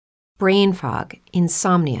brain fog,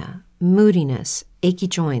 insomnia, moodiness, achy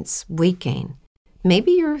joints, weight gain.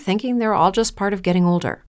 Maybe you're thinking they're all just part of getting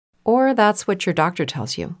older, or that's what your doctor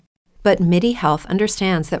tells you. But MIDI Health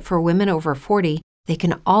understands that for women over 40, they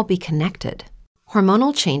can all be connected.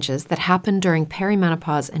 Hormonal changes that happen during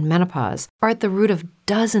perimenopause and menopause are at the root of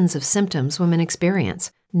dozens of symptoms women experience,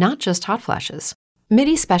 not just hot flashes.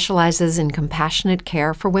 MIDI specializes in compassionate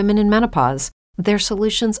care for women in menopause. Their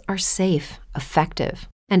solutions are safe, effective,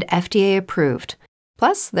 and FDA approved.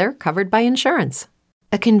 Plus, they're covered by insurance.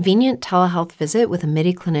 A convenient telehealth visit with a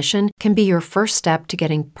MIDI clinician can be your first step to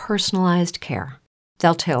getting personalized care.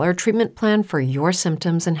 They'll tailor a treatment plan for your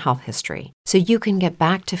symptoms and health history, so you can get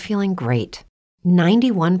back to feeling great.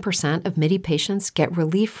 91% of MIDI patients get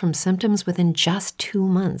relief from symptoms within just 2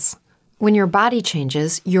 months. When your body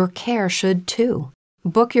changes, your care should too.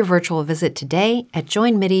 Book your virtual visit today at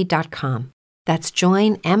joinmidi.com. That's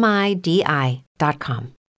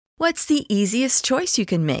joinmidi.com. What's the easiest choice you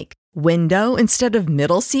can make? Window instead of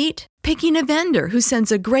middle seat? Picking a vendor who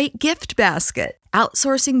sends a great gift basket?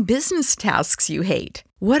 Outsourcing business tasks you hate?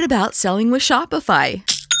 What about selling with Shopify?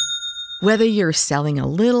 Whether you're selling a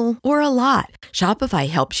little or a lot, Shopify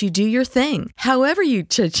helps you do your thing, however you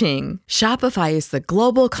cha-ching. Shopify is the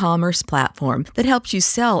global commerce platform that helps you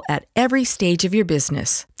sell at every stage of your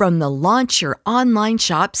business. From the launch your online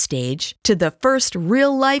shop stage to the first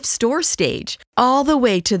real-life store stage, all the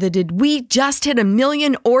way to the did we just hit 1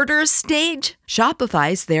 million orders stage.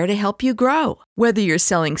 Shopify's there to help you grow. Whether you're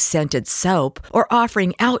selling scented soap or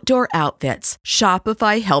offering outdoor outfits,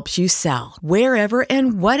 Shopify helps you sell. Wherever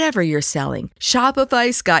and whatever you're selling,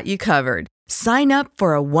 Shopify's got you covered. Sign up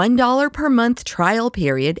for a $1 per month trial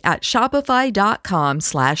period at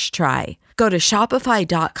shopify.com/try. Go to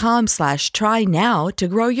shopify.com/try now to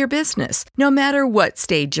grow your business, no matter what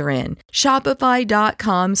stage you're in.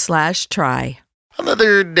 Shopify.com/try.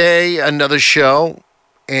 Another day, another show,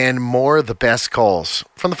 and more of the best calls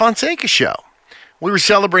from the Fonseca Show. We were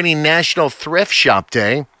celebrating National Thrift Shop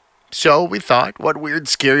Day, so we thought, what weird,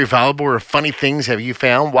 scary, valuable, or funny things have you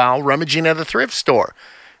found while rummaging at a thrift store?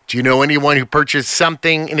 Do you know anyone who purchased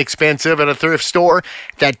something inexpensive at a thrift store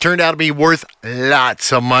that turned out to be worth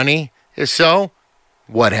lots of money? If so,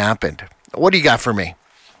 what happened? What do you got for me?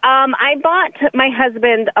 I bought my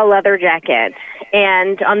husband a leather jacket,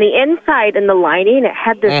 and on the inside in the lining, it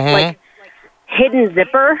had this like hidden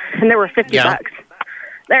zipper, and there were $50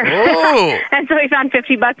 there. And so he found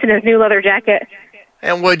 $50 in his new leather jacket.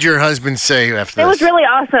 And what'd your husband say after this? It was really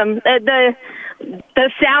awesome. The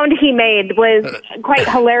sound he made was quite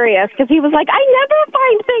hilarious because he was like, "I never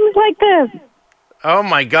find things like this." Oh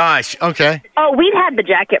my gosh! Okay. Oh, we'd had the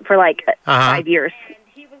jacket for like 5 years,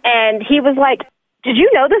 and he was like, "Did you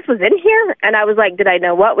know this was in here?" And I was like, "Did I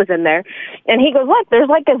know what was in there?" And he goes, "Look, there's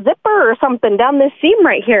like a zipper or something down this seam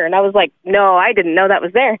right here." And I was like, "No, I didn't know that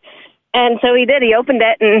was there." And so he did. He opened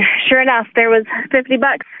it, and sure enough, there was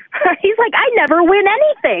 $50. He's like, "I never win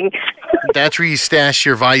anything." That's where you stash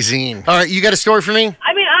your Visine. All right, you got a story for me?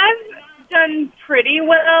 I mean, I've done pretty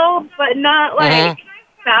well, but not like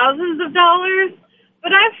thousands of dollars.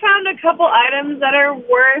 But I've found a couple items that are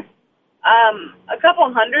worth a couple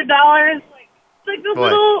 $100. Like those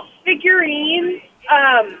little figurines.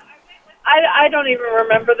 I don't even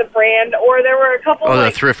remember the brand. Or there were a couple. Oh,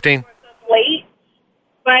 the thrifting. Late.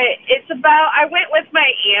 But it's about, I went with my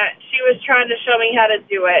aunt. She was trying to show me how to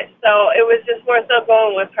do it. So it was just more so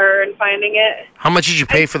going with her and finding it. How much did you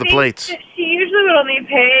pay for the plates? She usually would only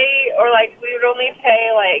pay, or like we would only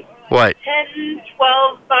pay like what? $10,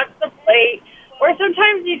 $12 a plate. Or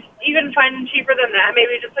sometimes you even find them cheaper than that,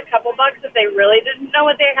 maybe just a couple bucks if they really didn't know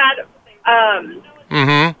what they had.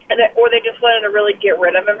 Or they just wanted to really get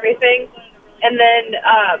rid of everything. And then,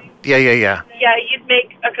 Yeah, you'd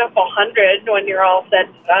make a couple $100 when you're all said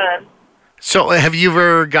and done. So have you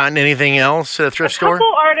ever gotten anything else at a thrift store? A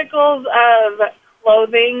couple articles of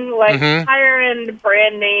clothing, like higher-end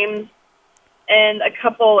brand names, and a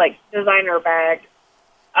couple, like, designer bags.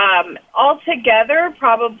 Altogether,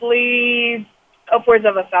 probably upwards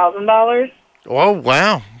of $1,000. Oh,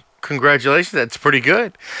 wow. Congratulations. That's pretty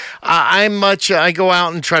good. I go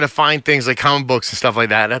out and try to find things like comic books and stuff like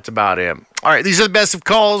that. That's about it. All right. These are the best of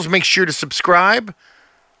calls. Make sure to subscribe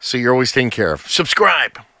so you're always taken care of.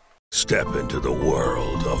 Subscribe. Step into the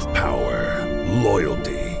world of power,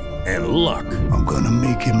 loyalty, and luck. I'm going to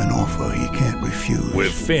make him an offer he can't refuse.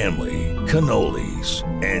 With family, cannolis,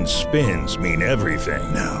 and spins mean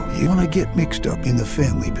everything. Now, you want to get mixed up in the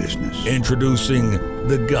family business. Introducing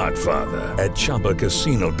The Godfather at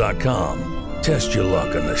ChumbaCasino.com. Test your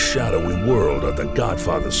luck in the shadowy world of The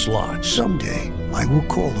Godfather slot. Someday, I will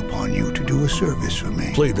call upon you to do a service for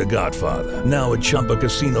me. Play The Godfather, now at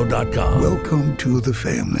ChumbaCasino.com. Welcome to the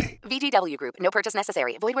family. VGW Group. No purchase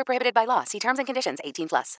necessary. Void where prohibited by law. See terms and conditions.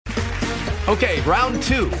 18+. Okay, round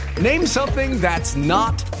two. Name something that's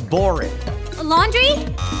not boring. A laundry?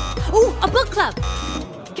 Ooh, a book club.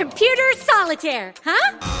 Computer solitaire,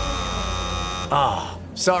 huh? Ah,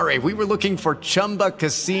 sorry. We were looking for Chumba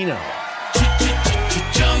Casino.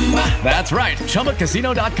 That's right.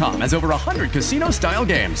 ChumbaCasino.com has over 100 casino-style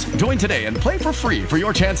games. Join today and play for free for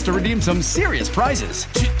your chance to redeem some serious prizes.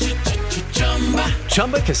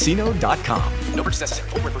 ChumbaCasino.com. No purchase necessary.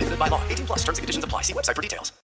 Void where prohibited by law. 18+. Terms and conditions apply. See website for details.